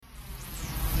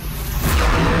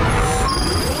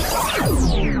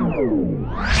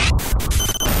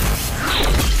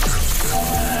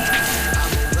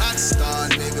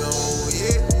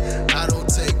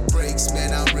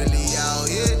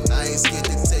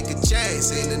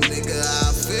This ain't a nigga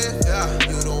I fear.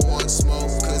 You don't want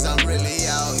smoke, cause I'm really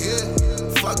out here.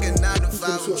 Fucking 9 to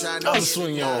 5, I'm trying to I'll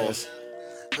swing your ass.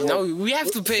 No, we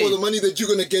have to pay. For the money that you're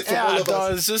gonna get from all of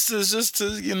us. It's just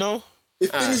to, you know.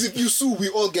 If you sue, we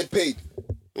all get paid.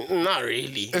 Not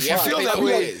really. If we you have to feel pay that for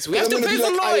way, lawyers. We have to I'm gonna pay be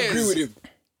for like, I agree lawyers. with him.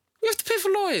 We have to pay for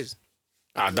lawyers.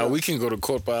 No, we can go to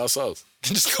court by ourselves.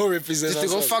 Just go represent Just to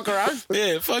go ourselves. fuck around?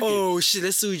 Yeah, fuck it. Oh shit,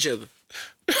 let's sue each other.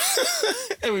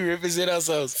 And we represent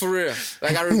ourselves. For real.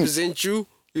 Like I represent you,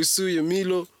 you sue your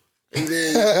Milo, and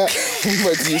then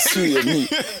But you sue your me.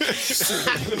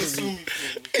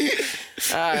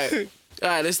 Alright,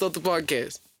 let's start the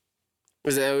podcast.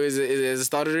 Is it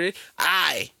started already?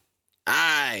 Aye.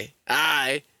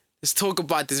 Let's talk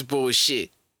about this bullshit.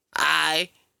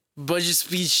 Budget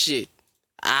speech shit.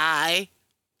 Yeah.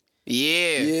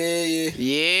 Yeah.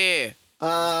 Yeah.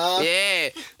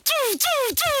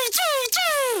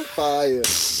 Fire.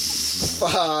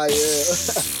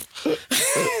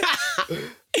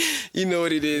 You know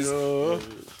what it is.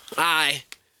 Aye.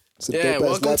 It's a Yeah, dope-ass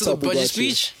welcome to the laptop we budget got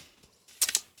here. speech.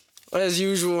 As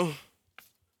usual,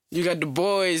 you got the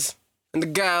boys and the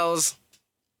gals.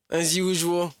 As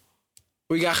usual,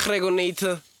 we got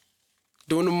Gregonator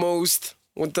doing the most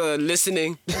with the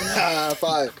listening.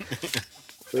 Fire.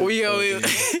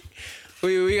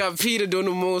 we got Peter doing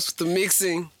the most with the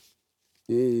mixing.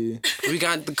 Yeah. We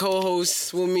got the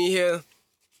co-hosts with me here.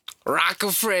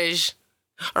 Rocker Fresh.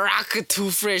 Rocker Too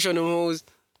Fresh on the most.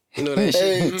 You know that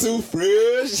shit? Hey, too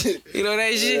fresh. You know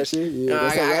that shit? That shit? Yeah,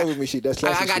 that's not right with me shit. That's I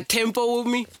classic got shit. Tempo with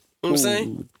me. You know what I'm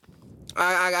saying?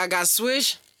 I got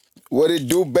Swish. What it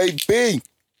do, baby?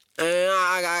 And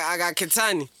I got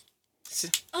Kitani.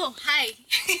 Oh, hi.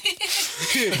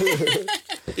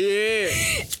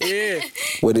 Yeah.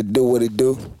 What it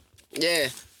do? Yeah.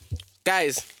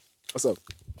 Guys, What's up?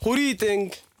 who do you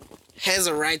think has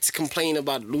a right to complain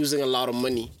about losing a lot of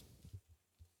money?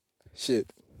 Shit.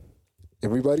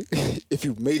 Everybody, if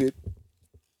you made it,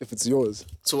 if it's yours,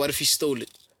 So what if he stole it?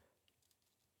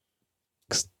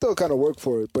 still kind of work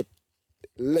for it, but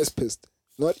less pissed.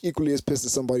 Not equally as pissed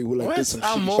as somebody who like did some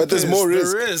I'm shit. more But there's pissed. more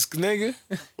risk. The risk, nigga.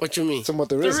 What you mean? Talking about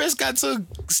the The risk. risk I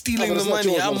took stealing Oh, but the it's not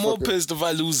money. yours, I'm more motherfucker. pissed if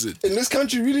I lose it. In this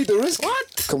country, really, the risk?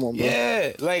 What? Come on, bro.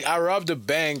 Yeah, like I robbed a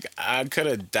bank. I could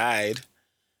have died,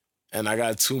 and I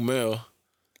got $2 million.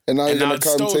 And now you're And now gonna it's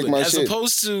come stolen. take my As shit.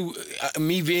 opposed to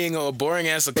me being a boring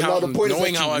ass now the accountant, point is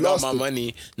knowing that how you I got lost my it.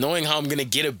 money, knowing how I'm gonna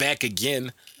get it back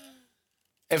again.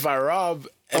 If I rob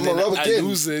and I'ma then rob I again.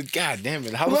 lose it, god damn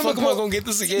it! How the Remember, fuck am I bro- gonna get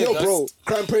this again? Yo, dog? bro,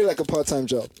 crime pay like a part-time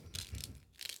job.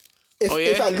 If, Oh, yeah?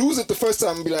 if I lose it the first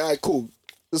time, I'll be like, all right, cool.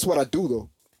 This is what I do, though.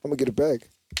 I'm going to get a bag.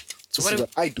 So This what is if,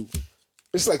 what I do.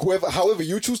 It's like however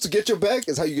you choose to get your bag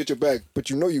is how you get your bag. But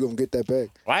you know you're going to get that bag.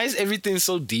 Why is everything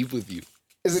so deep with you?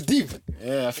 Is it deep?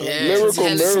 Yeah, I feel Yeah, Miracle, it's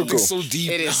hella miracle. It's so deep.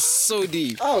 It is so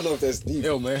deep. I don't know if that's deep.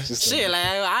 Yo, man. Just Shit, like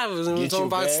I wasn't even Get talking your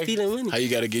about bag. stealing money. How you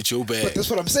gotta get your bag? But that's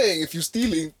what I'm saying. If you're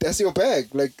stealing, that's your bag.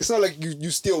 Like, it's not like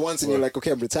you steal once and you're like, okay,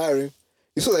 I'm retiring.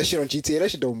 You saw that shit on GTA. That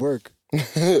shit don't work.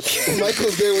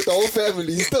 Michael's there with the whole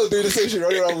family. He's still doing the same shit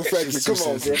running around with family. Come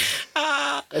on, bro.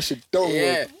 That shit don't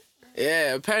Yeah. work.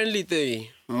 Yeah, apparently thingy.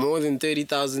 More than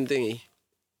 30,000 thingy.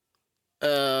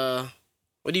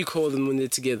 What do you call them when they're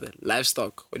together?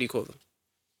 Livestock. What do you call them?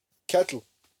 Cattle.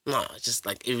 Nah, just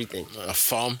like everything. A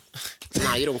farm.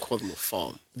 Nah, you don't call them a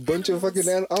farm. Bunch of fucking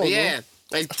animals. I don't know. Yeah,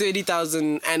 like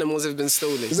 30,000 animals have been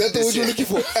stolen. Is that the word you're looking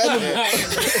for? Animal.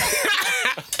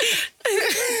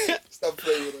 Stop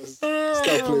playing with us.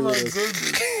 Stop playing with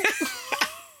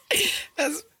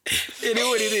us. It is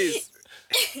what it is.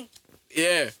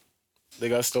 Yeah, They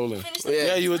got stolen. Yeah.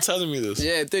 Yeah, you were telling me this.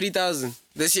 yeah, 30,000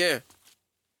 this year.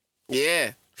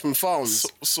 Yeah, from farms.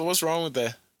 So what's wrong with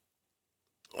that?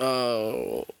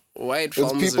 White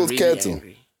farms are people's really cattle.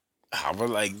 angry. But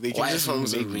like they can White just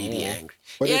farms are make really more. angry.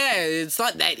 But Yeah, it's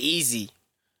not that easy.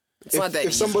 It's not that If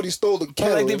easy. somebody stole the But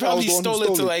cattle, like they and I probably was the one who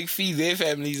stole it to like feed their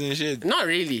families and shit. Not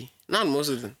really. Not most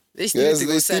of them. They steal Yes, it to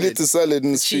go they sell steal it to sell it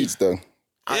in the cheap. streets, though.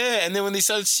 Yeah, and then when they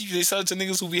sell it cheap, they sell it to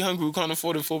niggas who be hungry who can't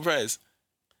afford it full price.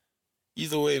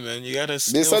 Either way, man, you gotta. They're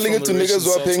steal selling from it to the rich niggas and who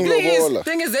are sell to paying the- low.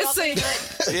 Thing is, let's say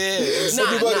Yeah,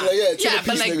 Everybody, like, yeah, chill yeah, a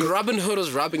but piece, like nigga. Robin Hood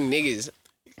was robbing niggas.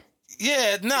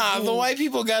 yeah. Nah, the white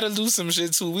people gotta do some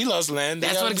shit too. We lost land. They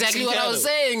That's gotta what do exactly some what I cattle. was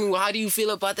saying. How do you feel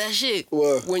about that shit?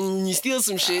 What? When you steal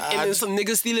some shit and then some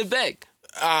niggas steal it back.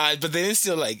 But they didn't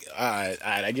steal like. Alright,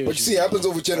 I give it. But you see, it happens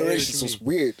over generations, so mean. it's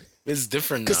weird. It's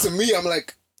different now. Because to me, I'm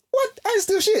like, what? I ain't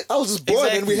steal shit. I was just born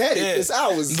and we had it. yeah. It's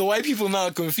ours. The white people now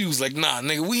are confused. Like, nah,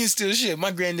 nigga, we didn't steal shit.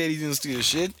 My granddaddy didn't steal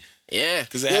shit. Yeah.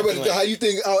 Cause Yeah, but how you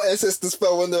think our ancestors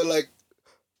felt when they're like,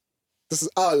 this is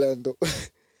our land, though?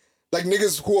 Like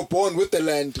niggas who were born with the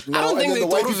land now, don't think and then they the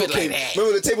white thought of people it like came. that.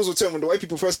 Remember the tables were turned when the white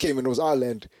people first came and it was our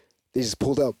land. They just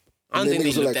pulled up. I don't And think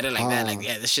then they niggas were looked at it like that. "Ah, Like,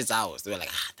 yeah, this shit's ours. They were like,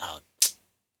 dog,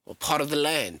 we're part of the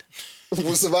land.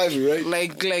 we're surviving, right?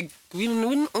 Like we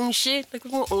don't own shit. Like,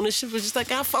 we don't own this shit. We're just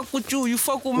like, I fuck with you. You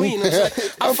fuck with me. And it's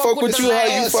like, I fuck with the you how you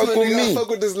land. fuck my with nigga, I me. fuck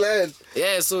with this land.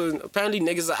 Yeah, so apparently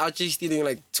niggas are out here stealing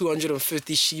like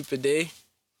 250 sheep a day,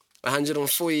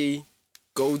 140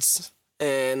 goats,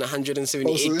 and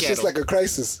 178 Oh, so it's cattle. just like a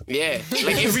crisis. Yeah,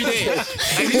 like every day.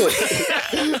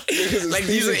 Like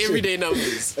these are everyday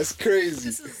numbers. That's crazy.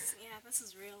 This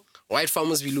is real. White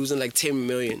farmers be losing like 10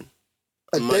 million.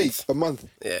 A day, month. a month.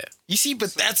 Yeah. You see,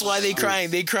 but that's why they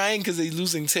crying. They crying because they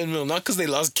losing 10 mil, not because they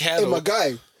lost cattle. Hey, my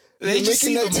guy. They You're just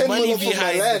making see that the 10 money million from my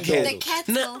behind land, the though. The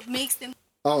cattle makes them.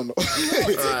 I don't know.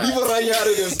 Leave Rania out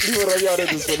of this. Leave Rania out of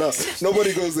this for now.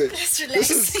 Nobody goes there. It's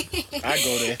This relaxing. I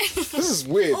go there. This is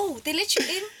weird. Oh, they let you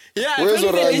in? Yeah, Where's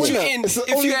apparently they let Oranje? you in. It's the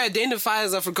If only- you identify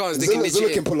as Afrikaans, they can Zilla, let Zilla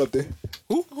you can in. pull up there.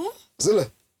 Who? Zilla.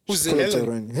 Who's Pull up Zilla?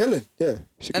 to Rania. Helen, yeah.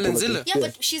 She can Helen pull up Zilla? there. Yeah,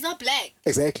 but she's not black.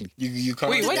 Exactly. You can't.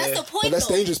 Wait, what? That's the point, But that's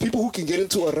though. dangerous. People who can get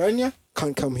into Aranya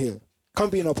can't come here.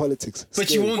 Can't be in our politics. But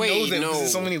you Scary. won't Wait, know them because no.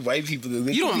 there's so many white people.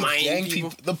 They You could don't be mind gang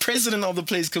people. The president of the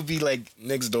place could be like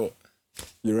next door.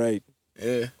 You're right.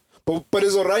 Yeah. But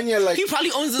is Orania like... He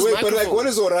probably owns this Wait, microphone. but like, what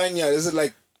is Orania? Is it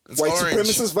like white orange.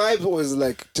 supremacist vibes, or is it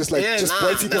like just Yeah,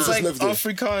 white people it's just like live there?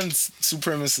 Afrikaans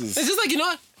supremacists. It's just like, you know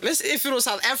what? Let's if it was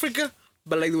South Africa,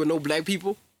 but like there were no black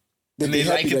people, They'd And be they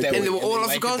like happy it that and way. they were And all they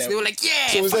like it Afrikaans, that they were way. like, yeah.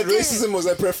 So is that fuck racism or is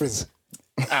that preference?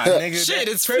 Ah, nigga, Shit, that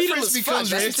it's freedom preference as fuck,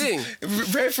 that's the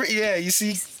racist. Yeah, you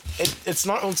see, it's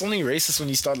not. It's only racist when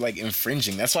you start like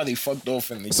infringing. That's why they fucked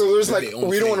off and they. So it's did like, their own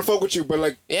we don't thing. want to fuck with you, but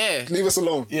like, Yeah. leave us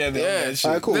alone. Yeah, they Yeah. that shit.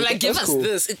 Alright, cool. They're like, give That's us cool.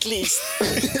 this at least.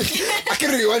 I can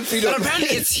really want freedom. But apparently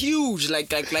it's huge.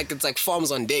 Like it's like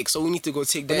farms on deck. So we need to go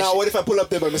take that. Now, shit. what if I pull up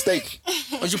there by mistake?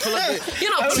 Would you pull up?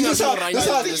 You're not See, pulling up this how, right this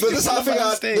now. how, but this how I figure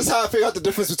out. This how I figure out the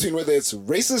difference between whether it's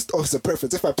racist or it's a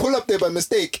preference. If I pull up there by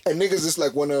mistake and niggas just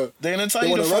like wanna, They're gonna tell they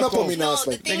you wanna to run fuck up on off. me now. It's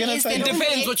the like thing gonna is, tell they you. don't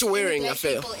Depends let what you're any wearing, black I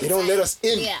feel. people they don't let us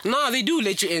in. Yeah. Nah, they do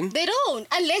let you in. They don't,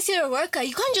 unless you're a worker.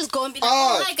 You can't just go and be like,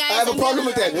 Ah, oh, hi guys. I have a I'm problem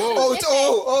here. with that. Whoa.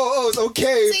 Oh, it's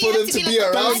okay So you for them have to to be be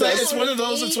like, around It's, like, us. it's one of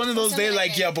those. It's one of those. They're Something like,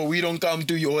 like yeah, but we don't come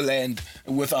to your land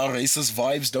with our racist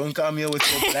vibes. Don't come here with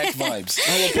your black vibes.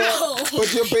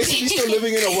 But you're basically still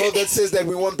living in a world that says that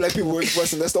we want black people working for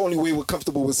us, and that's the only way we're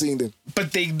comfortable with seeing them.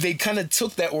 But they kind of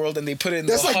took that world and they put it in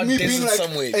That's the like hot me desert being like,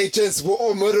 somewhere. hey, gents, we're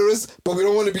all murderers, but we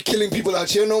don't want to be killing people out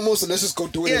here no more, so let's just go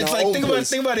do it Yeah, in it's our like own think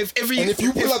place. about if every And if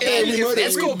you pull up there and we murder,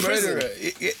 let's we go murder. prison.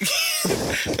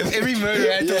 if every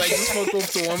murderer had to like just fuck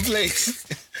off to one place.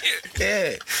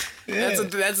 Yeah. That's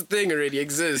a thing already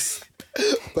exists.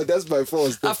 But that's by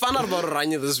force. I found out about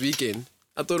Oranje this weekend.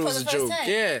 I thought it was the a first joke. time?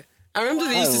 Yeah. I remember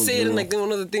they used to Oh, say it in bro. like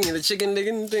one of the thing, the chicken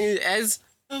licking thing as.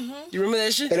 You remember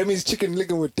that shit? And that means chicken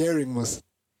licking with daring was.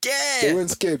 They Yeah. weren't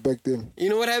scared back then. You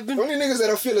know what happened? Only niggas that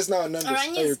are fearless now are Nando's.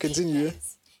 Orange Oh, you is continue, yeah?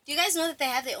 guys. Do you guys know that they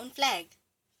have their own flag?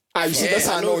 Ah, you see, Yeah, that's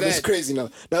how I I know know this that. crazy now.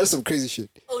 Now that's some crazy shit.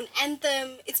 Own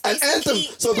anthem. It's An basically...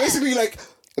 anthem. So yeah. basically, like,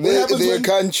 what They're happens a when...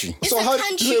 country. It's So a how do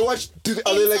country they watch? Are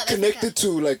they in like South connected Africa.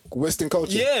 to like Western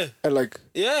culture? Yeah. And like,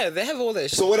 Yeah, they have all that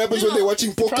shit. so what happens when they're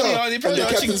watching poker Probably, and they probably their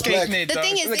watching captain's black? Cake The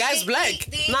thing is, the guy's they- black.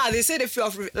 they- Nah, they said if you're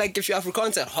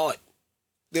Afrikaans at heart,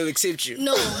 they'll accept you.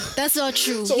 No, that's not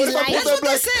true. So what if I pull He's up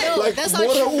lying. like, No, like that's not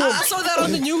water true. womb? I saw that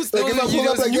on the news. Like There if I was pull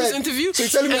up a like news that, interview. so you're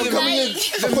telling me and I'm the coming in, mayor- I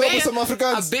the pull up mayor- with some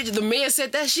Afrikaans? I bet the mayor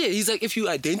said that shit. He's like, if you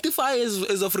identify as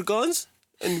Afrikaans,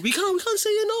 and we can't say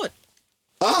you're not.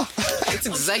 Ah, That's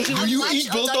exactly I what you watched eat,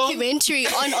 a Biltong. documentary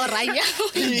on Oranje.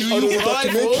 oh, there's a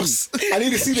documentary. I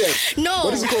need to see that. No,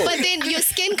 What is it called? but then your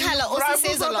skin color also Right,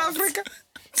 says a South lot. Africa.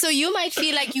 So you might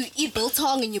feel like you eat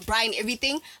biltong and you brine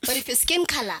everything, but if your skin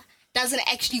color doesn't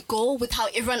actually go with how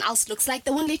everyone else looks like, they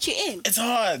won't let you in. It's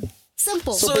hard.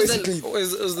 Simple. So So is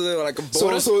basically- there like a So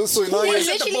border? so now Who you're is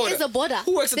literally is a border.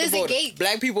 Who works at There's the border? a gate.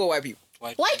 Black people or white people?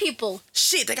 White people.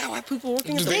 Shit, they got white people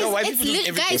working. They at got white It's people doing lit,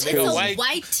 everything. guys, They it's got a white.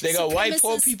 white They got white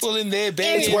poor supremacist people in there area.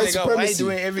 begging. white They got white supremacy.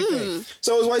 doing everything.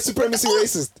 so is white supremacy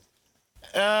racist?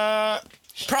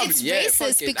 Probably, It's yeah, racist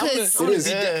fuck it. because- I'm gonna, It is.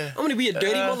 Yeah. I'm gonna be a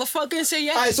dirty motherfucker and say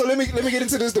yeah. All right, so let me get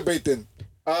into this debate then.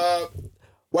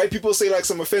 White people say like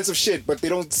some offensive shit, but they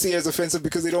don't see it as offensive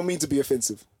because they don't mean to be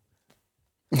offensive.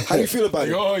 How do you feel about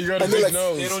it? Oh, you got a And they're big like,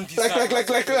 nose. They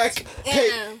don't like, hey,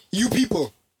 Yeah. you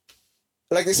people.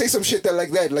 Like they say some shit that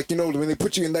like that, like you know when they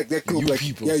put you in that group, You like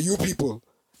people. yeah, you people,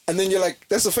 and then you're like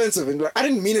that's offensive, and you're like I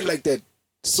didn't mean it like that.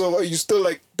 So are you still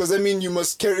like? Does that mean you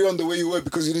must carry on the way you were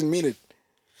because you didn't mean it?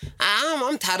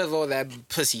 I'm tired of all that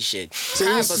pussy shit. So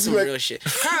Cry you about just some like- real shit.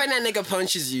 Cry when that nigga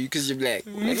punches you because you're black.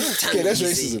 Like, I'm tired Yeah, of that's you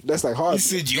racism. saying- That's like hard. He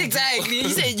said you. Exactly. He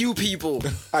said you people.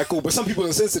 Alright, cool. But some people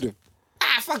are sensitive.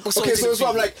 Fuck with Okay, so that's why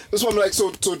I'm people. like,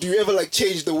 so do you ever like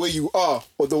change the way you are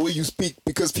or the way you speak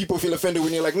because people feel offended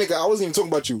when you're like, nigga, I wasn't even talking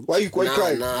about you. Why you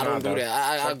crying? Nah, I don't Nah, do dog.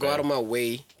 that. I Fuck go out that. of my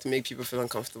way to make people feel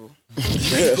uncomfortable.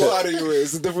 Go out of your way.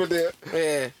 It's a different day.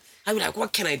 Yeah. I be like,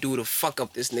 what can I do to fuck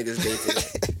up this nigga's day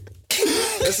today?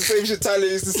 That's the same shit Tyler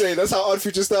used to say. That's how Odd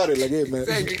Future started. Like, hey man,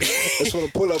 I just want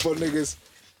to pull up on niggas.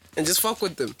 And just fuck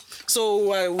with them. So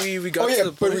we got Oh to yeah,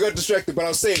 the but point. we got distracted. But I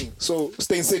was saying, so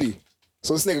Stain City.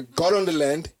 So this nigga got on the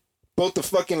land, built the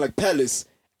fucking like palace,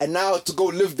 and now to go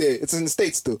live there, it's in the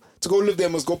States still. To go live there,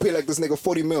 must go pay like this nigga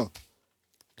 40 mil.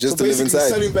 Just So to live basically inside.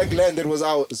 selling back land that was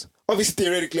ours. Obviously,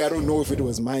 theoretically, I don't know if it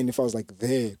was mine if I was like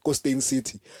there, go Stain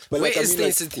City. But Where like, I is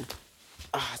mean, Stain like, City?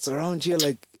 it's around here,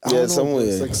 like I Yeah, don't know, somewhere.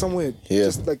 It's like somewhere, Yeah.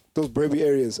 just like those Burby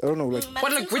areas. I don't know, like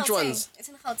What, like, which ones? It's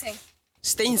in Gauteng.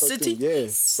 Stain City? yeah.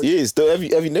 Yes, though, have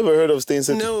you never heard of Stain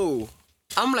City? No.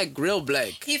 I'm like real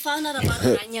black. He found out about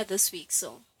Rania this week,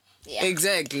 so yeah.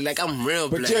 Exactly. Like I'm real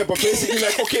But black. yeah, but basically,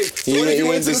 like, okay, He what if you ain't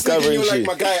went to this nigga and discovering you're like, shit.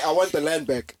 my guy, I want the land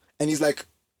back, and he's like,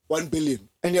 1 billion,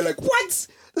 and you're like, what?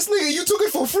 This nigga, you took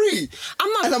it for free,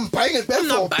 I'm not. and I'm buying it back I'm for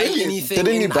not a buying billion. anything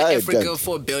Didn't he in buy it, Africa guy?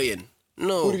 for $1 billion. Who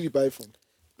No, did he buy it from?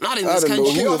 not in I this don't know.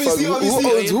 country. Who the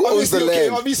fuck- who owns the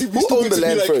land? Obviously, it'd be Who stupid owned the to be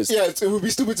land like, first? Yeah, it would be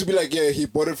stupid to be like, yeah, he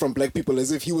bought it from black people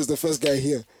as if he was the first guy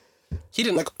here. He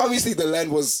didn't. Like, obviously, the land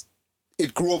was,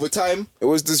 it grew over time. It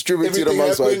was distributed Everything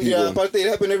amongst white happened, people. yeah, but it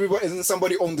happened, everybody, and then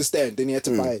somebody owned the stand, then he had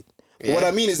to buy it. But what Yeah.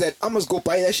 I mean is that I must go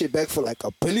buy that shit back for like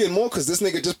 $1 billion more because this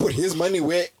nigga just put his money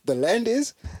where the land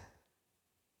is.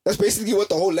 That's basically what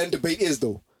the whole land debate is,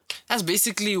 though. That's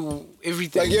basically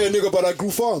everything. Like, yeah, nigga, but I grew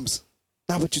farms.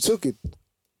 Nah, but you took it.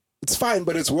 It's fine,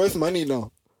 but it's worth money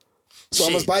now. So I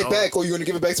Shit, must buy it dog. back, or you're gonna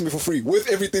give it back to me for free with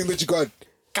everything that you got.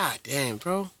 God damn,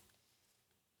 bro.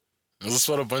 Is this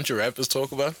what a bunch of rappers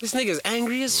talk about? This nigga's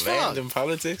angry as fuck. Land and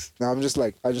politics? Now I'm just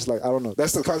like, I don't know.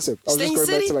 That's the concept. I was Stain just going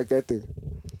back City? to like that thing.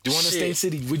 Do you want to Shit. stay in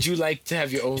city? Would you like to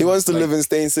have your own? He wants to like, live in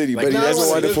Stain City, like, but he nah, I doesn't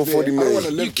don't want it live for there. 40 I don't wanna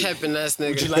million. live You capping ass nigga.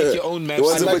 Would you like your own map? He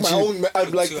wants I'd to like put my you- own,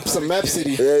 I'd like some map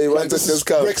city. Yeah, he like wants this a is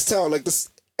discount. Rex Town. Like this,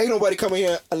 ain't nobody coming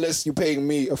here unless you paying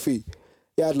me a fee.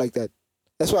 Yeah, I'd like that.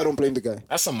 That's why I don't blame the guy.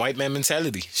 That's some white man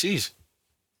mentality. Sheesh.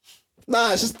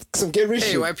 Nah, it's just some get rich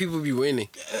Hey, shit. white people be winning.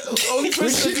 Only Rich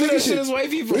person shit, that do nigga that shit shit. is white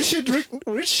people.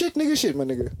 Rich shit, nigga shit, my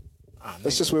nigga.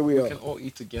 That's nigga, just where we We are. can all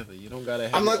eat together. You don't gotta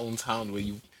have I'm your not- own town where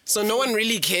you. So no one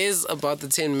really cares about the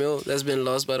 10 mil that's been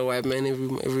lost by the white man every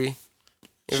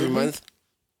month.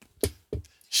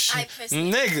 I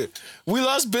personally, Nigga, we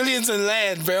lost billions in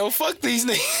land, bro. Fuck these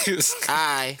niggas.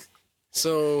 Aye.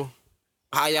 So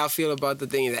how y'all feel about the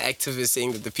thing, the activists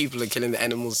saying that the people are killing the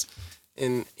animals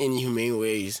in inhumane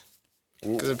ways?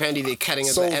 Because apparently they're cutting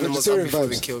up So, the animals up vegetarian before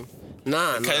they vibes. kill.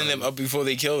 Nah, Cutting them up before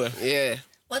they kill them. Yeah.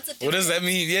 what's the What does that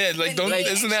mean? Yeah, like don't. Like-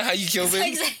 Isn't that how you kill them?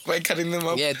 Exactly. By cutting them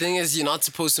up. Yeah, thing is, you're not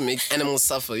supposed to make animals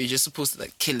suffer. You're just supposed to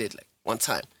like kill it like one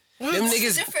time. Them What's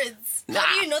niggas. the difference? Nah,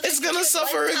 How do you know It's that gonna it's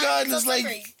suffer one time regardless. it's Like,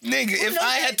 suffering? nigga, if knows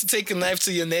I that? had to take a knife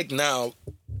to your neck now,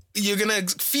 you're gonna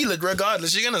feel it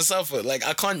regardless. You're gonna suffer. Like,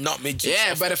 I can't not make you Yeah,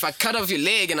 suffer. but if I cut off your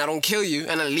leg and I don't kill you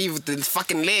and I leave with the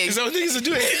fucking leg, Is that what niggas are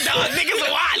doing? Nah, niggas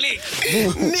are wild.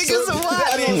 niggas are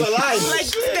wild. animals are alive. Like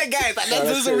that guy. That's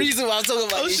that's the crazy. reason why I was talking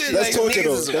about Oh this shit, shit. That's like, torture, niggas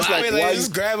though. is That's wild. like, Like, why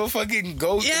just grab a fucking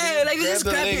goat. Yeah, like just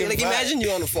grab the grab leg it. and Like vibe. imagine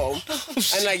you on the farm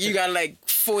and like you got like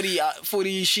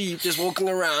 40 sheep just walking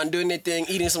around doing their thing,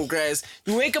 eating some grass.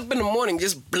 You wake up in the morning,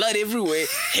 just blood everywhere,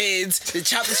 heads. They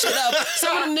chop the shit up.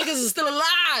 Some of them niggas are still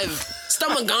alive.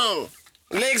 Stomach gone,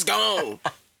 legs gone.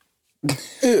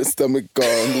 Stomach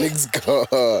gone, legs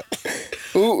gone.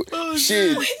 Who?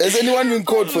 Shit. Has anyone been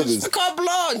caught for this? Carte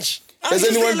blanche. Has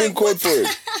anyone been caught for it?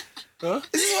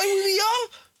 Is this why we be young?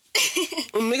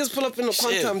 When niggas pull up in the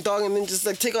quantum dog and then just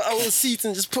like take out all the seats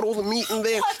and just put all the meat in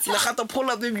there. And I had to pull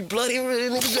up, there be blood everywhere.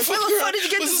 And niggas like, where the fuck did you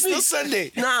get Was it this still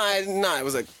meat? Sunday? Nah, it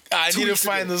was like I 2 need to weeks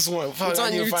find ago. this one. Fuck, It's I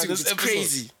on need to YouTube. find this It's episode.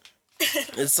 crazy.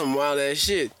 It's some wild ass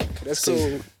shit. That's So-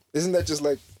 crazy. Isn't that just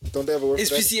like, don't they have a word for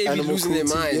that? SPCA be Animal losing their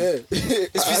cruelty? mind. Yeah.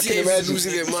 I SPCA can be imagine.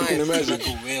 losing their I mind. can imagine. Like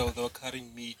a whale, they were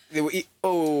cutting meat. They were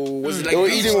was it like They were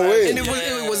eating away.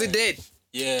 And was it dead?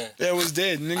 Yeah. Yeah, it was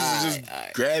dead. Niggas was just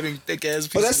Aight. grabbing thick ass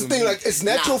pieces. But that's the of thing, meat. like, it's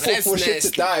natural Nah, for that's shit to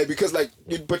nasty. die because, like,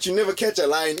 but you never catch a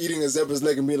lion eating a zebra's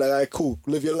leg and be like, all right, cool,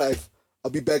 live your life.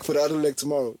 I'll be back for the other leg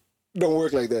tomorrow. Don't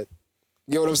work like that.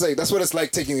 You know what I'm saying? That's what it's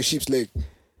like taking a sheep's leg.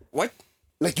 What?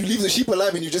 Like, you leave the sheep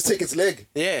alive and you just take its leg.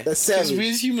 Yeah. That's Because we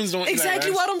savage. as humans don't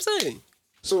Exactly like, what I'm saying.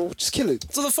 So just kill it.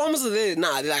 So the farmers are there.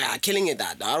 Nah, they're like, killing it.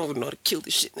 I don't know how to kill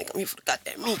this shit, nigga. I'm here for the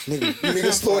goddamn meat.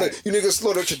 Nigga, you niggas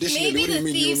slaughter traditionally. Maybe What do you the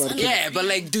mean you thieves don't know how to are- kill Yeah, but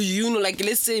like, do you know, like,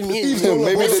 let's say me and Thieves you, don't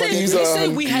Maybe let's the say, thieves let's are say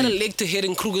we had a hungry. leg to hit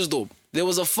in Krugersdorp. There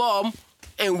was a farm,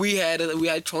 and we had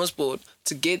transport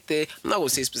to get there. I'm not gonna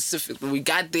say specific, but we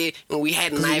got there and we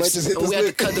had you might knives just hit and we this had to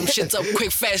lick. cut them shits up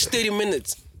quick, fast, 30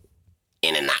 minutes,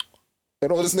 in and out.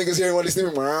 And all this niggas hearing while they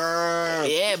sleeping.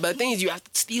 Yeah, but the thing is, you have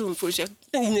to steal them first. These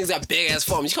niggas got big ass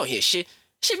farms. You can't hear shit.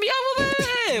 Shit be over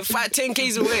there, 5-10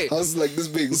 Ks away. Houses like this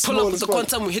big. Pull Small up as the fuck. one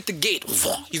time we hit the gate.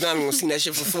 He's not even gonna see that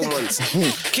shit for 4 months.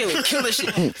 Kill that shit.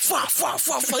 He's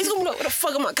gonna be like, what the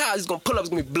fuck am my car? He's gonna pull up, it's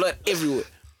gonna be blood everywhere.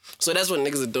 So that's what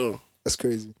niggas are doing. That's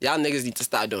crazy. Y'all niggas need to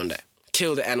start doing that.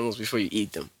 Kill the animals before you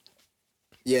eat them.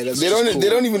 Yeah, that's They just don't. cool. They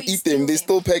don't even eat them. They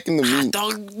still packing the meat.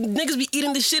 Dog, niggas be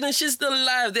eating the shit and shit's still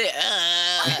alive there.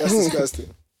 That's disgusting.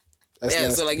 That's Yeah,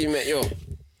 nasty. so like you meant, yo,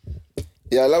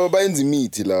 Yeah, lava buying the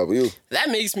meat, lava. Yo, that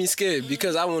makes me scared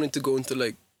because I wanted to go into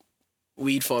like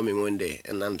weed farming one day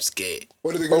and I'm scared.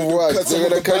 What are they of gonna do? what? Cut some They're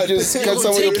of gonna the cut bud? just They're cut gonna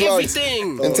some of your take plants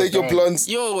everything. and take your plants.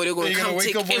 Yo, they're gonna You're come gonna wake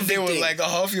take up one day with everything. like a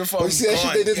half your Oh, farm you see that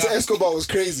shit they did to Escobar was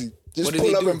crazy. Just What did pull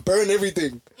they up do? and burn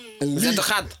everything. And Is that leave. the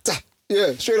khat?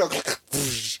 Yeah, straight up.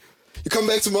 You come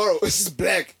back tomorrow, it's just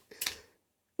black.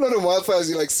 No, the wildfires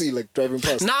you like see, like driving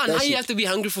past. Nah, now you have to be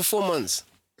hungry for 4 months.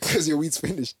 Because your weed's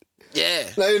finished. Yeah.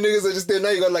 Now your niggas are just there. Now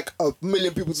you got like 1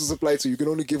 million people to supply to. You can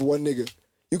only give one nigga.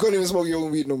 You can't even smoke your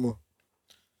own weed no more.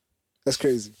 That's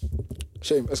crazy.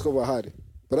 Shame. Escobar had it.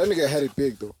 But that nigga had it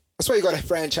big though. That's why you got a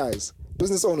franchise.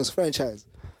 Business owners, franchise.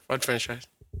 What franchise?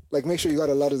 Like make sure you got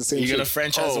a lot of the same You're shit. gonna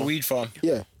franchise a weed farm.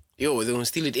 Yeah. Yo, they're gonna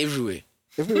steal it everywhere.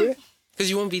 Everywhere. Because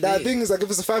you won't be The there. thing is like if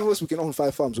it's the 5 of us, we can own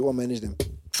 5 farms. We all manage them.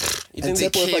 You And think they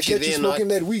Tempo, if care I if you're catch you there or not? smoking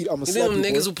that weed, I'ma You slap think them you.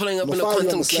 niggas boy. who pulling up I'ma in the fire you,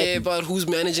 quantum I'ma slap care you. about who's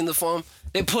managing the farm?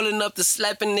 They pulling up the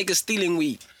slapping niggas stealing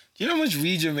weed. You know how much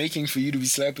weed you're making for you to be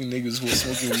slapping niggas who are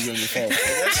smoking weed on your farm? Like,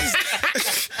 that's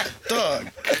just, dog.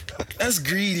 That's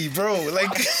greedy, bro.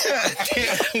 Like,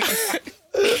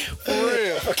 For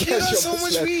real. I you catch got you, so I'ma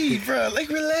much slap you. weed, bro. Like,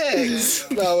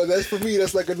 relax. No, that's for me.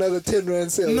 That's like another 10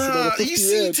 rand sale. That's another Nah, 50 you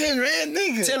see rand. 10 rand,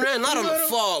 nigga. 10 rand, not on the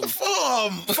farm.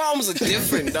 Farm. Farms are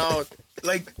different, dog.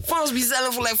 Like, Farms be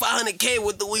selling for like 500K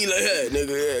with the weed. Like, hey,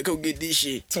 nigga, yeah, go get this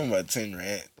shit. talking about 10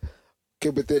 rand. Okay,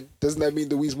 but then doesn't that mean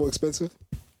the weed's more expensive?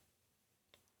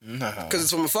 Nah. Because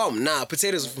it's from a farm. Nah,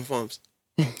 potatoes are from farms.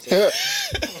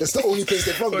 That's the only place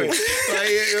they're from, though.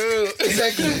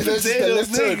 Exactly. That's the Potatoes,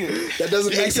 left turn. nigga. That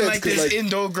doesn't You're make acting sense like because there's like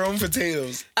indoor grown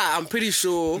potatoes. I'm pretty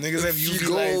sure Niggas have if you UV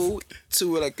go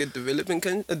to like a developing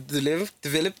country,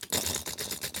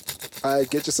 I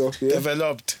get yourself. Yeah.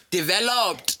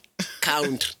 developed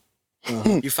count.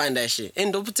 You find that shit.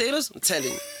 Indoor potatoes, I'm telling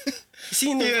you. You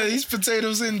seen them? Yeah, these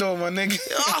potatoes indoor, my nigga.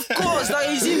 Of course, like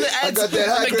you see the ads. I got that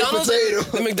high grade potato.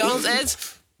 The McDonald's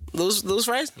ads. Those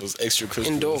fries Those extra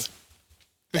crispy. indoor.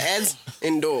 The ads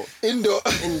indoor. Indoor.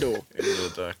 Indoor.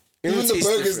 Even the Tastes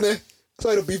burgers, different. ne? That's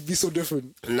why the beef be so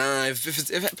different. Nah,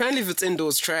 apparently if it's indoor,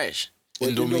 it's trash.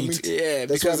 Indoor meat. Yeah,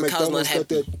 That's because why the cow's not McDonald's got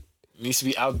happy. that. Needs to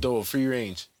be outdoor, free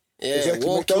range. Yeah, Exactly.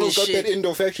 walking McDonald's got shit, that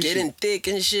indoor factory getting shit. thick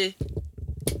and shit.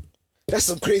 That's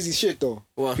some crazy shit, though.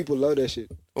 What? People love that shit.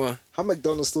 What? How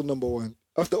McDonald's still number one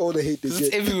after all the hate they It's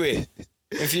get? everywhere.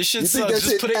 If your shit You think sucks, that's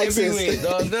just it? put it Access. everywhere,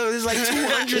 dog. There's like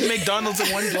 200 McDonald's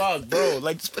in one block, bro.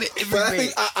 Like, just put it But everywhere. I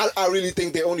think I really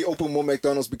think they only open more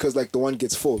McDonald's because like the one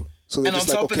gets full. So they're And on just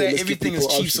like, top okay, of that, let's give everything is people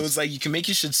cheap. options. So it's like you can make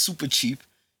your shit super cheap.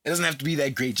 It doesn't have to be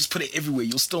that great. Just put it everywhere.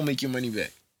 You'll still make your money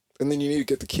back. And then you need to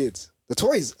get the kids. The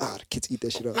toys, the kids eat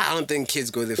that shit up. I don't think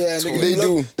kids go there for Yeah, toys. nigga, They you love,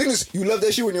 do. Thing is, you love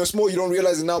that shit when you're small. You don't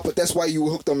realize it now, but that's why you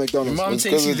were hooked on McDonald's. Your mom It's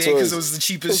takes 'cause you of there because toys. it was the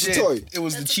cheapest It's a shit. toy. It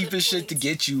was the That's a cheapest good shit to point.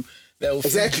 get you that will feed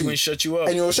Exactly. you and shut you up.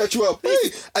 And it'll shut you up.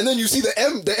 Hey! And then you see the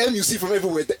M you see from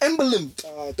everywhere. The emblem.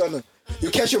 Donna. You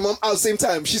catch your mom out same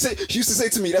time. She used to say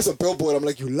to me, that's a billboard. I'm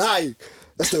like, you lie.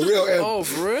 That's the real M. Oh,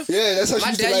 for real? Yeah, that's how she My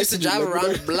used to dad lie used to me. drive Like, around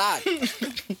like, the block.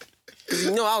 'Cause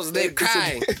you know I was there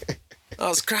crying. I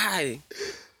was crying.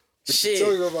 Shit.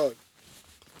 Talking about.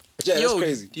 Yeah, that's Yo,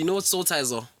 crazy. you know what soul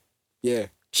ties are? Yeah.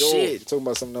 Shit. Talking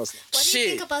about something else. What do you Shit.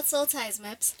 think about soul ties,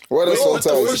 Maps? What are soul what the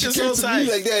ties? fuck She is came soul to me ties?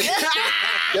 like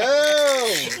that.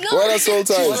 Damn. No, What are soul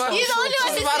ties? You're the only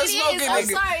one She's about to that smoke said it, it is. I'm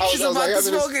nigga. sorry. She's about to having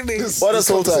smoke it, nigga. What are this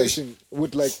soul ties? conversation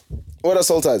with like What are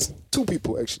soul ties? 2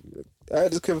 people actually. I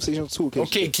had this conversation with 2 occasions.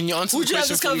 Okay, can you answer Who'd the you have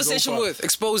question this before you go conversation far? with?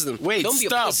 Expose them. Wait, Don't be a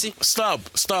stop. pussy.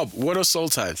 Stop. What are soul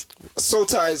ties? Soul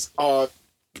ties are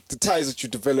the ties that you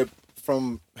develop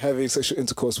from having sexual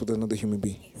intercourse with another human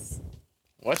being.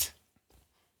 What?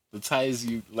 The ties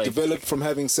you like, Developed from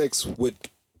having sex with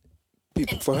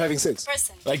people. From having sex.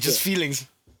 Person. like just feelings.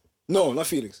 No, not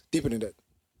feelings. Deeper than that.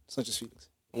 It's not just feelings.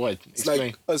 What? It's Explain.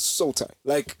 like a soul tie.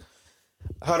 Like,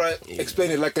 how do I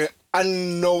explain it? Like an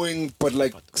unknowing, but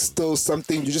like still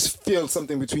something. You just feel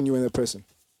something between you and that person.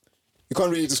 You can't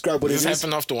really describe what Does it this is.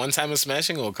 happen after one time of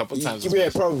smashing or a couple times? of Yeah,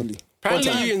 smashing? probably.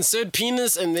 Apparently, you insert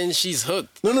penis and then she's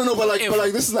hooked. No, but like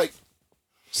this is like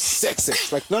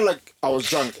sex. Like not like I was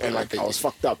drunk and like I was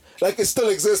fucked up. Like it still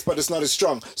exists, but it's not as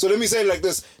strong. So let me say it like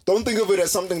this: don't think of it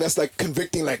as something that's like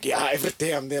convicting. Like every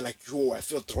day I'm there, like yo, I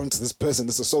feel drawn to this person.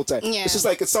 This is so tight. Yeah. It's just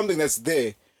like it's something that's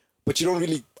there, but you don't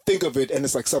really think of it, and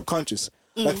it's like subconscious.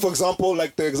 Like for example,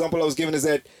 like the example I was given is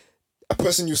that a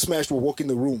person you smashed will walk in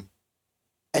the room,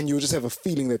 and you'll just have a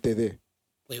feeling that they're there.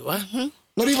 Wait, what?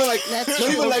 Not even like, That's not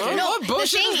even like, no, What the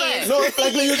bullshit thing is that? is, no,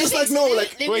 like you're just like no,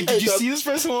 like Wait, did you see this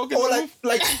person walking? or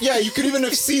like yeah, you could even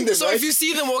have seen them. So right? if you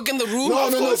see them walk in the room, No,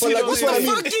 of but course you like know that's they what I do.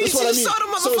 mean. Fuck you, That's what I you mean. saw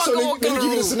the So motherfucker let walk me in the give you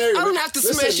the room. scenario. I don't have to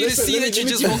smash you to see that you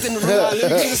just walked in the room. Let me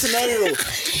give you the scenario.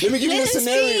 Let me give you the Let him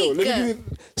scenario. speak. Let me give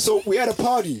you. So we had a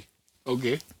party.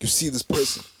 Okay. You see this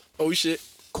person. Oh shit.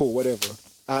 Cool, whatever.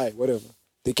 Alright, whatever.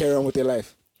 They carry on with their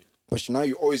life. But now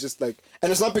you always just like,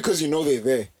 and it's not because you know they're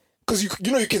there. Because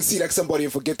you know you can see like somebody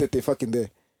and forget that they're fucking there.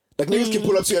 Like niggas can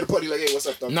pull up to you at a party like, hey, what's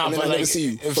up, dog? Nah, and then but I never like,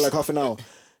 see you if- for like half an hour.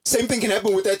 Same thing can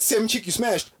happen with that same chick you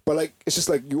smashed, but like it's just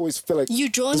like you always feel like You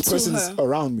drawn this to person's her.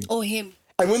 around me. or him.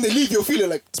 And when they leave, you'll feel it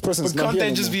like this person's But not can't here that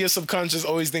no just more. be your subconscious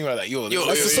always thinking about that? Yo,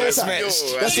 That's the soul tie. That's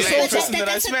the Yeah, soul that's tie.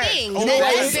 the I smashed. thing. Oh, That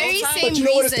why? very same But you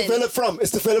know what it's reason. developed from? It's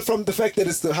developed from the fact that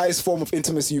it's the highest form of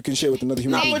intimacy you can share with another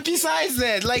human Nah, being. but besides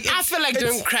that, like I feel like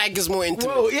doing crack is more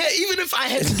intimate. Whoa, yeah, even if I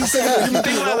had to do something, you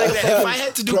think about it like that. If I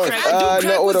had to do Bro, crack, not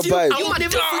crack with with a you, bite. I would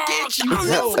never forget you. I'll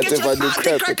never bro. forget If you. I do I did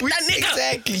crack crack with- with that nigga.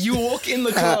 Exactly. You walk in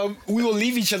the club, we will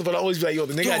leave each other, but I always be like, yo,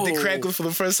 the nigga I did Yo. crack with for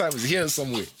the first time is here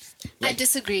somewhere. I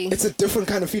disagree. It's a different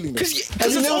kind of feeling. Though. 'Cause you- Have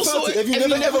 'cause you it's never also- felt it? Have you have you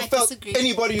never never- ever I felt disagree.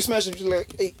 anybody you smash and you're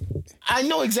like, hey. I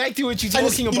know exactly what you're And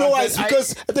it's, talking you about. know why? but It's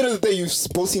because at the end of the day, you've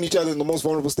both seen each other in the most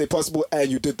vulnerable state possible,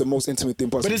 and you did the most intimate thing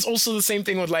possible. But it's also the same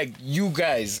thing with like you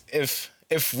guys. If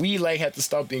we like had to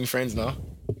stop being friends now,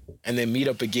 and then meet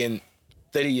up again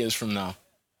 30 years from now,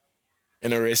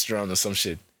 in a restaurant or some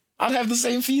shit, I'd have the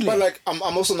same feeling. But like, I'm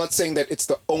also not saying that it's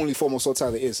the only form of soul tie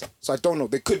there is. So I don't know.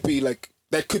 There could be like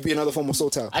that could be another form of soul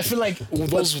tie. I feel like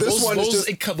those this one is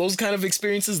those kind of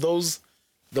experiences, those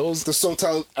The soul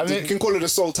tie. I mean- you can call it a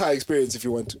soul tie experience if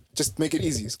you want to. Just make it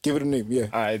easy. Give it a name.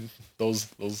 Yeah. those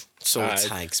Soul alright,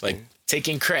 tie experience. like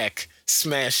taking crack,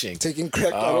 smashing. Taking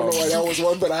crack. I don't know why that was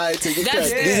one, but I taking crack.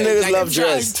 That's- These niggas Like, love I'm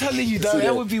dress. telling you, dog, See that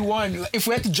that? would be one. If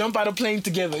we had to jump out of plane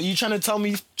together, you trying to tell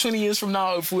me 20 years from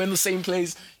now, if we're in the same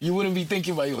place, you wouldn't be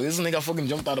thinking about, yo, this nigga I fucking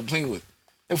jumped out of plane with.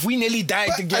 If we nearly died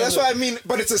But together. that's what I mean.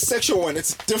 But it's a sexual one.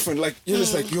 It's different. Like you're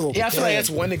just like yo. Yeah, I feel like damn. that's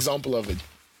one example of it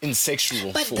in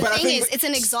sexual But form. the I thing think is, it's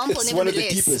an example. It's one of the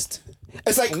nevertheless. deepest.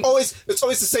 It's like always. It's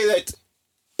always to say that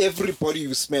everybody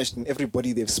you smashed and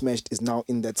everybody they've smashed is now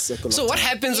in that circle. So of what time.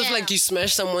 happens if Yeah. like you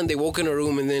smash someone, they walk in a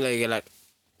room and then like you're like,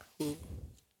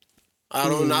 I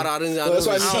don't know, I don't Well, that's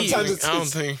why I mean, see. sometimes I don't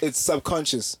it's, think- it's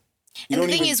subconscious. You And the don't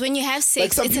thing even- is, when you have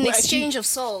sex, some it's an people actually- exchange of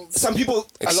souls. some people,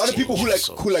 a lot of people who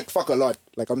Exchange, like fuck a lot.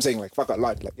 Like I'm saying, like fuck a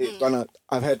lot. Like hey, Donna,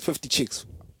 I've had 50 chicks.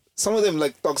 Some of them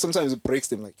like dog. Sometimes it breaks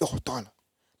them. Like yo, Donna.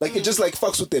 Like it just like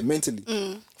fucks with them mentally.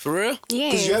 For real?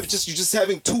 Yeah. Because you're just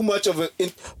having too much of a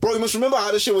bro. You must remember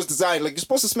how this shit was designed. Like you're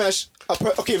supposed to smash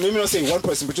okay, maybe not say one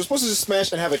person, but you're supposed to just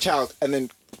smash and have a child and then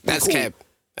be That's cool. cap.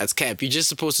 That's cap. You're just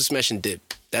supposed to smash and dip.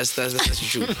 That's the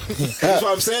truth. That's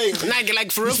what I'm saying.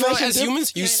 Like for real, smash and as dip?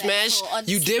 humans, you Yeah, smash, so on-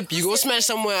 you dip, you go smash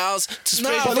somewhere else to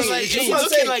spray Nah, for but the like, genes. it's That's what I'm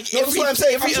Look at, saying. like, No, that's what I'm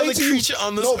saying. every I'm saying other to you. creature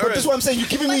on this No, but earth. this is what I'm saying. You're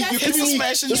giving me. But You're that's- giving It's a me.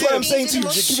 smash and That's what I'm dip. saying to you.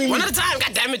 You're giving me. One at a time,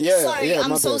 god damn it. Yeah, Sorry, yeah, I'm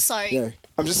my so bad. sorry. Yeah,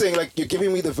 I'm just saying like you're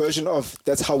giving me the version of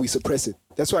that's how we suppress it.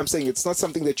 That's why I'm saying it's not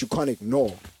something that you can't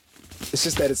ignore. It's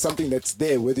just that it's something that's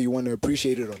there whether you want to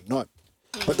appreciate it or not.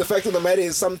 But the fact of the matter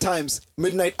is sometimes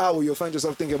midnight hour you'll find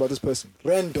yourself thinking about this person.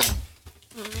 Random.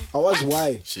 I was why.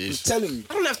 I'm Jeez. telling you.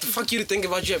 I don't have to fuck you to think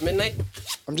about you at midnight.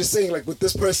 I'm just saying like with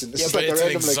this person. It's Yeah, just but like it's a an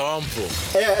random like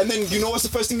example. yeah, and then you know what's the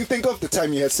first thing you think of? The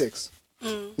time you had sex.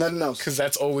 Nothing else. Because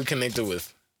that's all we connected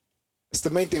with. It's the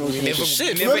main thing. We never,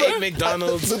 Shit, we never Remember- ate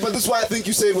McDonald's. But that's why I think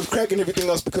you say it with crack and everything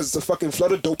else because it's a fucking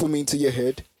flood of dopamine to your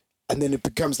head, and then it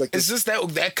becomes like It's this.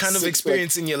 just that kind of Sick,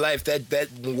 experience in your life, that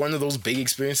one of those big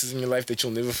experiences in your life that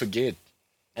you'll never forget.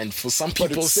 And for some But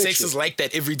people, it's sex sexual. is like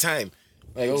that every time.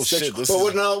 Like, oh sexual. shit, this But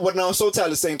is... what now Soul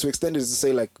Tile is saying to extend it is to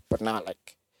say like, but not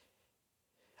like.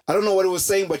 I don't know what it was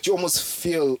saying, but you almost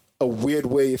feel a weird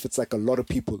way if it's like a lot of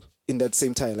people in that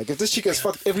same time. Like if this chick has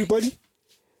fucked everybody,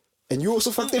 and you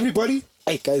also fucked everybody,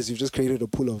 hey guys, you've just created a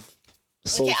pool of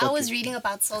soul. Okay, I was fucking- reading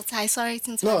about soul tie. Sorry to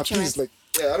No, interrupt you. please, like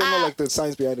Yeah, I don't know like the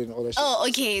science behind it and all that shit. Oh,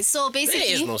 okay. So There is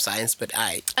basically, no science, but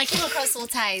I came across soul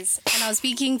ties, and I was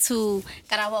speaking to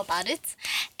Karabo about it,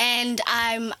 and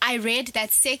I read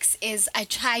that sex is a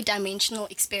tri-dimensional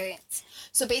experience.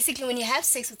 So basically, when you have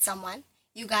sex with someone,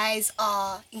 you guys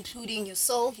are including your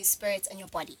soul, your spirit, and your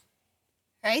body,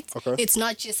 right? Okay. It's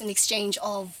not just an exchange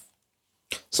of.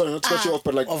 Sorry, not to cut you off,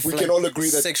 but like Of, we like, can all agree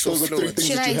that sexual those are three fluids. things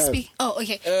Should that you I have. speak? Oh,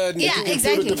 okay. Uh, yeah, you Feel the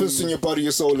exactly. difference between your body,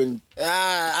 your soul, and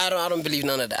I don't believe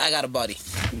none of that. I got a body.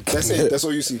 that's it. That's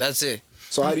all you see. That's it.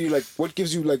 So how do you like? What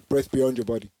gives you like breath beyond your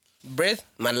body? Breath,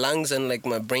 my lungs, and like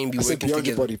my brain be I said working beyond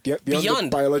your together. body, beyond the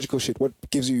Beyond. biological shit. What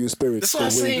gives you your spirit? That's what I'm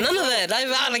the way- saying. None of that.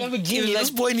 I like Lamborghini. This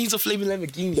boy needs a flaming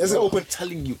Lamborghini. There's an bro. open- I'm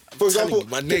telling you. For example,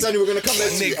 my nigga. Titani, we're gonna come back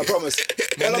to you. I nigga. promise.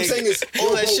 My All I'm nigga. saying is, All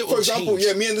yo, that bro, shit for will example, change.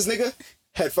 yeah, me and this nigga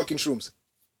had fucking shrooms.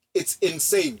 It's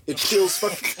insane. It feels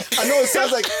fucking. I know it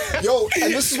sounds like, yo,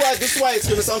 and this is why it's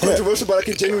gonna sound controversial, but I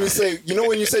can genuinely say, you know,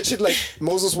 when you said shit like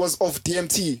Moses was off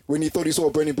DMT when he thought he saw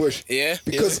a burning bush. Yeah.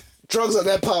 Because drugs are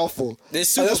that powerful. They're And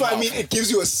super that's why I mean, powerful. it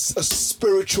gives you a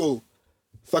spiritual.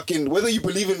 Fucking whether you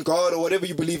believe in God or whatever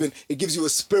you believe in, it gives you a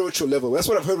spiritual level. That's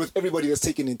what I've heard with everybody that's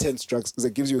taking intense drugs. Is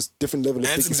it gives you a different level of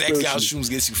That's thinking exactly how spiritually. shrooms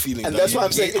gets you feeling. And dog. that's You what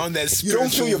I'm get saying. on that You don't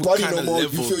feel your body no spiritual more.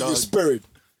 kinda You feel your dog. spirit.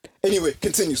 Anyway,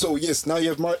 continue. So yes, now you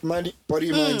have mind,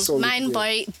 body, mind, soul. Mind,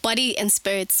 yeah. body, and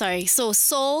spirit. Sorry. So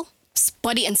soul,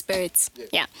 body, and spirits.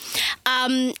 Yeah.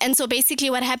 And so basically,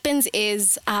 what happens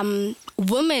is,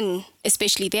 women,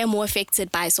 especially, they're more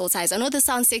affected by soul ties. I know this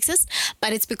sounds sexist,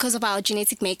 but it's because of our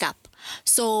genetic makeup.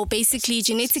 So basically,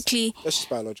 genetically. That's just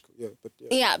biological. Yeah, but yeah.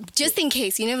 Yeah, just in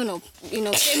case, you never know. You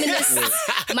know, feminists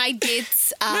might get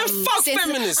fuck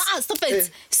feminists. Stop it.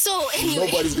 So anyway,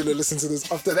 Nobody's gonna listen to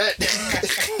this after that.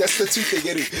 That's the truth they're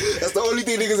getting. That's the only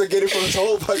thing niggas are getting from this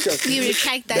whole podcast. we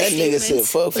retract that. That nigga statement.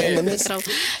 said, fuck feminists.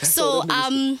 So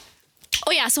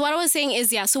oh yeah, so what I was saying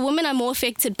is, yeah, so women are more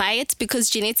affected by it because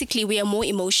genetically we are more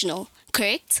emotional,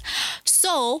 correct?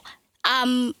 So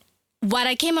what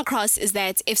I came across is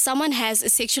that if someone has a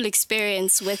sexual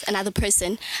experience with another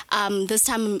person, this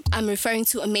time I'm referring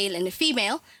to a male and a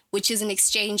female, which is an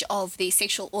exchange of the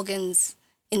sexual organs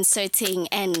inserting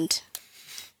and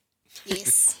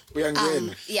yes. We are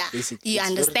getting Yeah, basically. you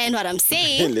understand what I'm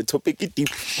saying? The topic is deep.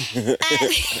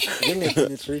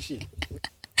 penetration.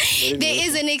 There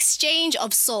is an exchange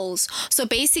of souls. So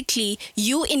basically,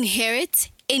 you inherit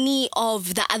any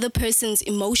of the other person's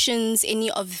emotions, any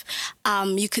of,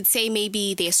 you could say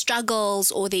maybe their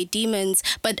struggles or their demons.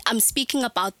 But I'm speaking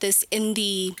about this in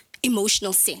the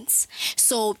emotional sense.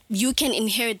 So you can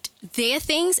inherit their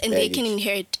things and they can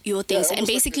inherit your things. And almost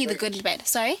like basically the the good and bad.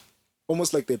 Sorry?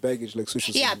 Almost like their baggage, like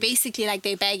Sushi. Yeah, said. basically like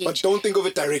their baggage. But don't think of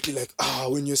it directly like,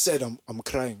 when you said I'm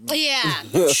crying. No. Yeah,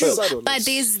 It's true. subtle. But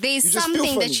there's You just feel something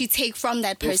funny. that you take from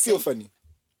that You person. feel funny.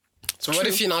 So what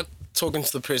if you're not talking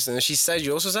to the person and she said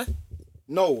you also said?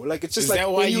 No, like it's just Is like that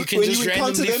why when you can when just encounter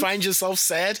randomly them, find yourself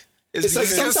sad? It's like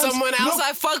Because sometimes- someone else no.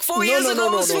 I fucked 4 No, years no, ago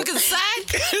no, was no. fucking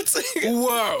sad.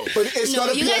 Whoa. But it's No,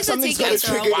 gotta you be like guys are something's taking gotta us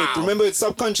wrong. trigger Wow. it. Remember, it's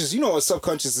subconscious. You know what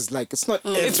subconscious is like. It's not.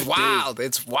 It's every day. wild.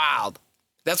 It's wild.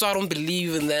 That's why I don't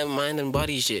believe in that mind and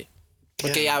body shit.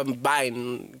 Okay, I'm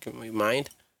buying mind.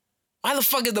 Why the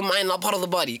fuck is the mind not part of the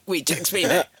body? Wait, just explain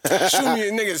that. Show me,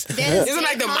 niggas. There's Isn't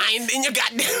like the parts- mind in your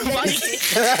goddamn body?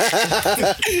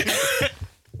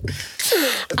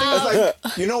 It's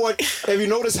like, you know what? Have you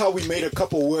noticed how we made a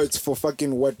couple words for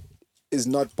fucking what is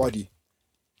not body?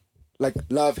 Like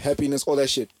love, happiness, all that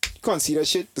shit. You can't see that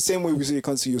shit the same way we say you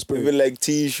can't see your spirit. Even like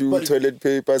tissue, But- toilet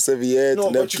paper, serviette,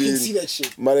 No, but you can napkin. see that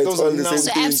shit. Man, it's Those all are the nouns. same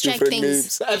So thing, abstract different things. names.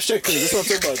 It's the abstract things. That's what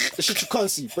I'm talking about. The shit you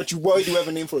can't see, but why do you have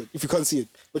a name for it if you can't see it?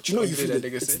 But you know you did feel that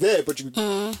it. nigga It's say? there, but you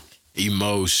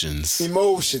Emotions.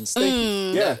 emotions. Thank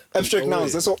you. Yeah, abstract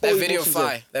nouns. That's all. That all video emotions are.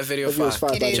 fire. That video That video's fire.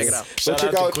 fire. It by is. the way. Check it out. Go Shout check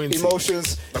out to out Quincy.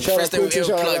 emotions. Like, Shout out first they were Quincy.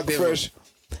 Shout out ill-plugged, Yaka Fresh.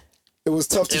 It was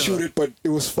tough to Ew. shoot it, but it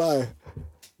was fire.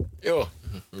 Yo,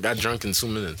 got drunk in 2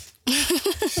 minutes.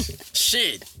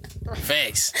 Shit.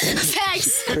 Facts.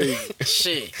 Facts.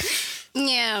 Shit.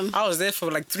 Yeah. I was there for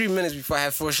like 3 minutes before I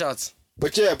had 4 shots.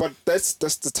 But yeah, but that's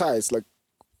the tie. It's like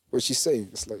what she's saying.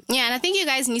 It's like Yeah, and I think you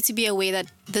guys need to be aware that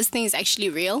this thing is actually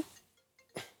real.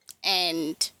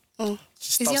 And is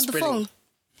Stop he on the spreading. phone?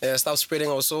 Yeah, stop spreading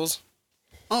our souls.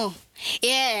 Oh,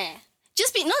 yeah.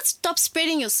 Just not stop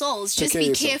spreading your souls. Take Just care be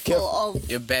of yourself. careful Careful.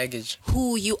 of Your baggage.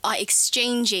 who you are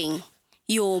exchanging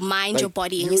your mind, your like,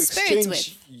 body, and you your spirit with.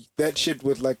 exchange that shit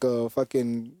with like a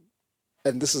fucking.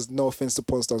 And this is no offense to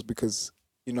porn stars because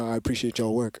you know I appreciate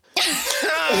your work.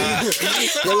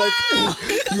 But like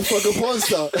you fuck a porn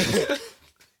star.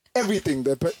 Everything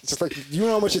that just like you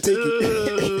know how much you're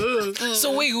taking.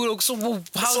 So wait, so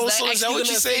how's So that is actually that what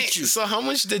gonna you say? affect you? So how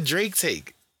much did Drake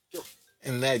take?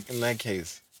 in that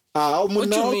case? What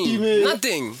you mean?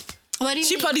 Nothing. What do you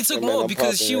She mean? probably took Yeah, man, more I'm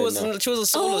because she popping was right she was a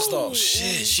solo star.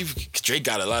 Shit, Drake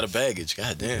got a lot of baggage.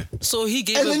 God damn. So he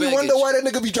gave And her then you baggage. wonder why that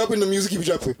nigga be dropping the music he be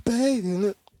dropping.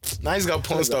 Baby, Now he's got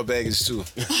porn star baggage too.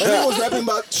 that nigga was rapping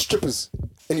about strippers.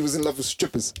 And he was in love with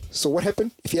strippers. So what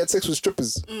happened? If he had sex with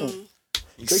strippers,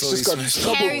 Drake's just got in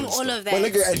trouble. Carrying all of that. My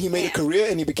nigga, and he made a career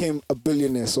and he became a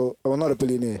billionaire. So, well, not a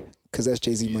billionaire, because that's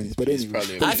Jay-Z money. But anyway.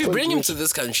 probably- If you bring him to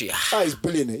this country, He's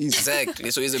billionaire. He's exactly.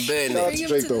 So he's a Shout out billionaire. to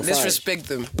Drake though. Let's fire. respect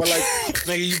them. But like,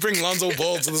 Nigga, you bring Lonzo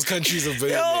Ball to this country's a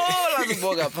billionaire. Oh, like the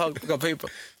boy got paper.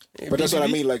 but that's what I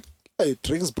mean. Like, hey,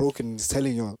 Drake's broken. He's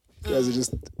telling y'all. You guys are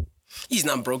just He's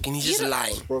not broken. He's just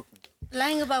lying. broken.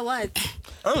 Lying about what?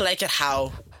 I don't like it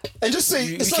how. And just say,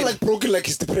 it's not can- like broken like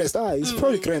he's depressed. He's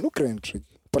probably crying. No crying, Drake.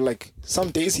 But like,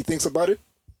 some days he thinks about it.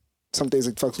 Some days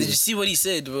it fucks Did with you him. see what he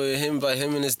said about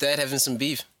him and his dad having some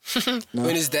beef?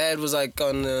 When his dad was like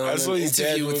on saw an his dad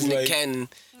interview with was Nick like- Cannon,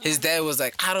 his dad was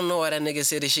like, I don't know why that nigga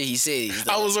said the shit he said.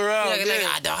 I was around.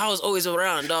 I was always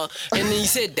around, dog. And then he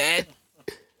said, Dad,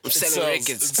 I'm selling sells-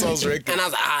 records. it sells records. And I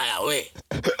was like, ah, wait.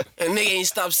 And nigga ain't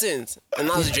stopped since. And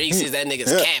now Drake says that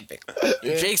nigga's capping.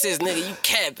 Drake says, nigga, you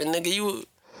cap. And nigga, you...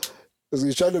 Because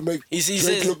he's trying to make He Drake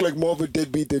says- look like more of a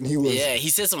deadbeat than he was. Yeah, he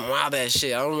said some wild ass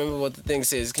shit. I don't remember what the thing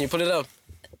says. Can you pull it up?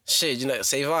 Shit, you know,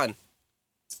 save on.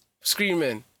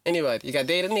 Screaming. Anybody, you got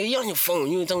data? Nigga, you on your phone.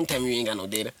 You don't tell me you ain't got no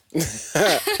data.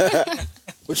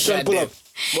 What you trying to pull up?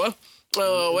 What?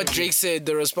 What Drake said,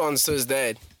 the response to his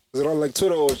dad. Is it on like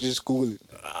Twitter or just Google it?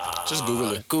 Just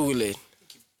Google it. Google it.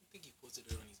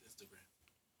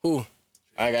 Who?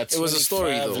 I got It was a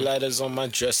story, 25 though. letters on my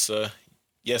dresser.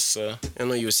 Yes, sir. I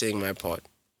know you were saying my part.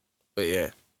 But yeah.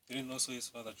 Didn't also his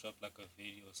father drop like a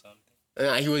video or something?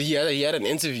 He had an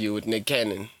interview with Nick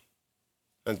Cannon,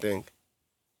 I think.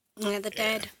 Yeah, the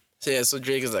dad. So yeah, so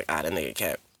Drake is like, that nigga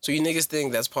cap. So you niggas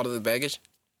think that's part of the baggage?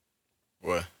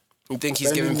 What? You think he's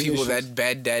Bad giving people issues. that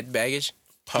bad dad baggage?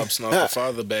 Pops not the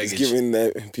father He's baggage.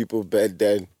 giving people bad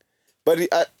dad. But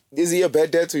is he a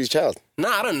bad dad to his child? Nah,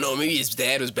 I don't know. Maybe his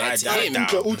dad was bad to him.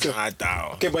 I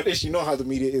doubt. Okay, but Ish, you know how the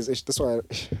media is. Ish, that's why I'm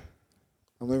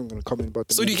not even going to comment about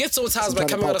the So do you media. get soul ties by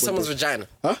Sometimes coming out of pop someone's with vagina?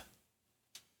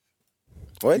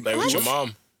 What? Like with your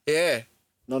mom. Yeah.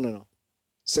 No.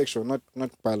 Sexual, not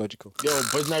biological. Yo,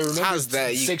 but now remember, How's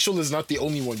that? sexual is not the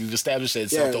only one. We've established that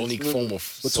it's Yeah, not the only no, form of.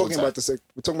 We're soul talking tie. about the sexual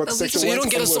So you ones. don't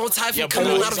get a and soul we're- tie from Yeah,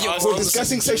 coming but out of your we're We're mom's.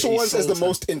 discussing sexual ones as the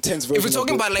most intense version. If we're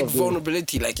talking of about like of the-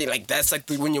 vulnerability, like that's like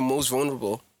when you're most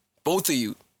vulnerable. Both of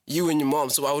you and your mom.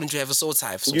 So why wouldn't you have a soul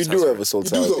tie? You do have a soul You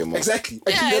tie do with though, your mom. exactly.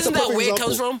 Yeah, Actually, that's isn't a that perfect where it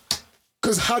comes example. from?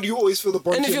 Because how do you always feel the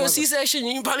bond? And to if your you're a mother? C-section,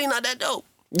 you're probably not that dope.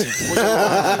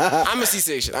 I'm a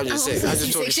C-section. I'm just saying. I'm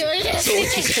just talking shit.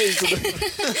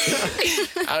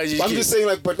 I was I'm just saying,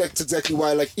 like, but that's exactly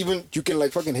why, like, even you can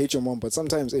like fucking hate your mom, but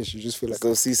sometimes, Ish, you just feel like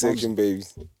Those C-section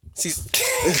babies. you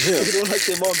don't like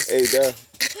their mom. Hey, dad.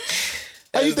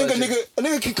 How you think a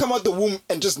nigga can come out the womb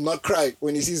and just not cry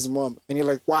when he sees his mom, and you're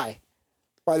like, why?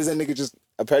 Why does that nigga just?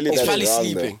 Apparently He's that's probably wrong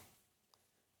sleeping. though.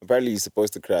 Apparently he's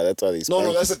supposed to cry. That's why they No,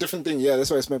 spank. that's a different thing. Yeah, that's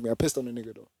why it smacked me. I pissed on the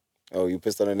nigga though. Oh, you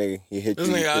pissed on a nigga. He hit This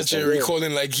you. you nigga out pissed on here him.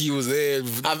 recalling like he was there.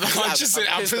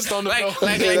 I pissed on him. Like bro.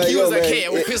 he Yo, was like, man. hey, I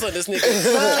will piss on this nigga.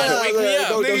 Trying to wake me up.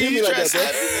 Don't Nigga, hit me you like try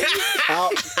that,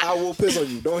 bro. I will piss on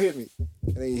you. Don't hit me.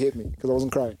 And then he hit me because I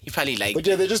wasn't crying. He probably like. But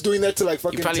yeah, they're just doing that to like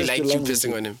fucking. He probably test liked your you lungs and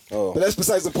pissing shit. on him. Oh. But that's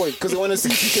besides the point because they want to see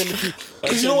if you can.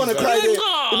 Because you don't want to cry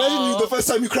there. Imagine you the first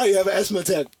time you cry, you have an asthma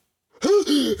attack.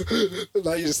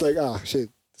 Now you're just like, shit,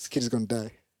 this kid is gonna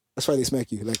die. That's why they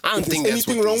smack you. Like, I don't if there's think that's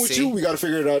anything what wrong they with say. you, we gotta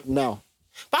figure it out now.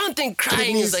 But I don't think crying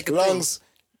Kidneys, is like a lungs.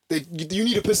 You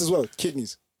need to piss as well.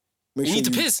 Kidneys. Make You sure need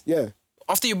to piss? Yeah, thing.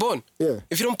 After you're born. yeah.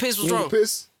 If you don't piss, what's You need wrong? to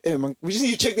piss. Yeah, man. We just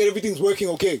need to check that everything's working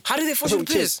okay. How did they force That's you what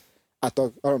to we piss? I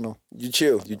don't know. You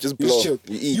chill. You just You blow. just chilled.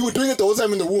 You eat. You were doing it the whole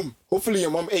time in the womb. Hopefully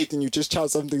your mom ate and you just chowed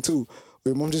something too. Or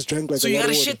your mom just drank like So a you lot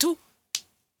gotta of water. shit too?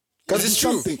 Gotta Is do this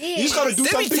true? something. You just gotta do They be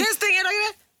something. testing it like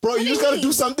that? Bro, you just gotta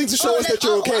do something to show us that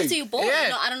you're okay. After you born? Yeah.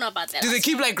 No, I don't know about that. Do they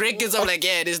keep like records of like,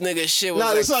 yeah, this nigga shit was Nah,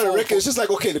 like it's not a 4 record. It's just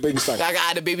like, okay, the baby's fine. Like,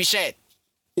 the baby shat.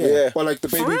 Yeah. Yeah. Or like the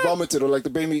baby real? vomited or like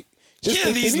the baby. Just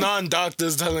Yeah, these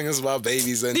non-doctors telling us about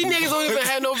babies and These niggas don't even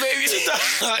have no babies.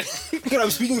 I'm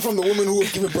speaking from the woman who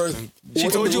was giving birth. She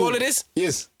told you all of this?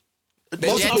 Yes. That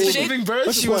Most you had people to would- shit? giving birth.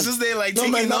 What's She the was point? just there like No,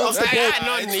 taking man, not notes. off the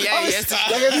I know, yes. Like,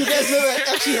 have you guys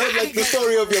never actually heard like the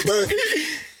story of your birth?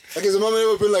 Like, has your mom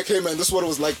ever been like, hey man, this is what it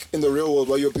was like in the real world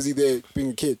while you're busy there being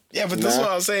a kid? Yeah, but this is what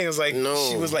I was saying. It's like No.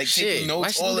 she was like Shit. taking Why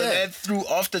notes, she all do of that? that through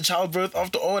after childbirth,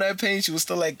 after all that pain. She was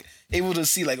still like able to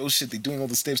see like, oh shit, they're doing all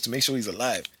the steps to make sure he's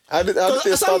alive. How did they start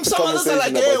the Some others are conversation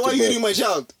like, about hey, your why are you birth? eating my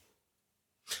child?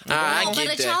 I But get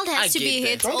a that. child I has to get be that.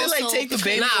 hit Don't they also. like take the because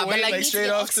baby Nah, away but, like, like needs straight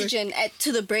the after? oxygen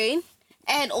to the brain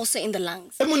and also in the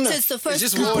lungs. I mean, So it's the first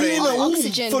just pump water of in the womb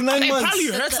oxygen. for 9 It months. probably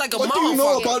hurts like a What do you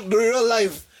know motherfucker. about the real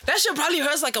life? That shit probably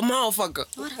hurts like a motherfucker.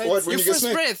 What hurts? What, when Your you get first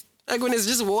smacked? breath. Like when there's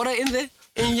just water in there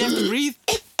and you have to breathe.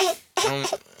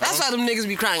 That's why them niggas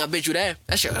be crying. I bet you that.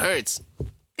 That shit hurts.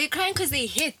 They're crying because they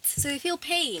hit, so they feel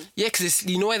pain. Yeah, because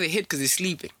you know why they hit? Because they're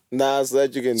sleeping. Nah, so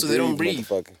that you can So they don't breathe.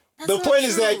 motherfucker. That's The not point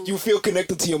is true. that you feel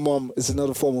connected to your mom is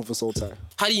another form of assault. Ty.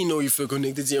 How do you know you feel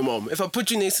connected to your mom? If I put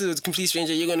you next to a complete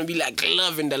stranger, you're gonna be like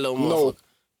loving that little motherfucker.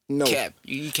 No. Cap.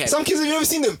 You cap. Some kids, have you never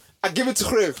seen them? I give it to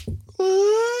Greg.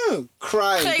 Crying.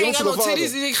 Craig Give it ain't to got the no father.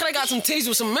 titties. Craig got some titties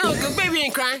with some milk. The baby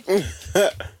ain't crying.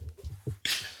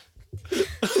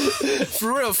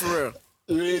 For real, for real.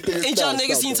 You really think it's Ain't y'all bad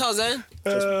niggas stuff, seen bro. Tarzan?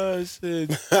 Oh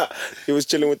shit. He was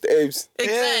chilling with the apes.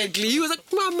 Exactly. He was like,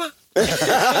 mama.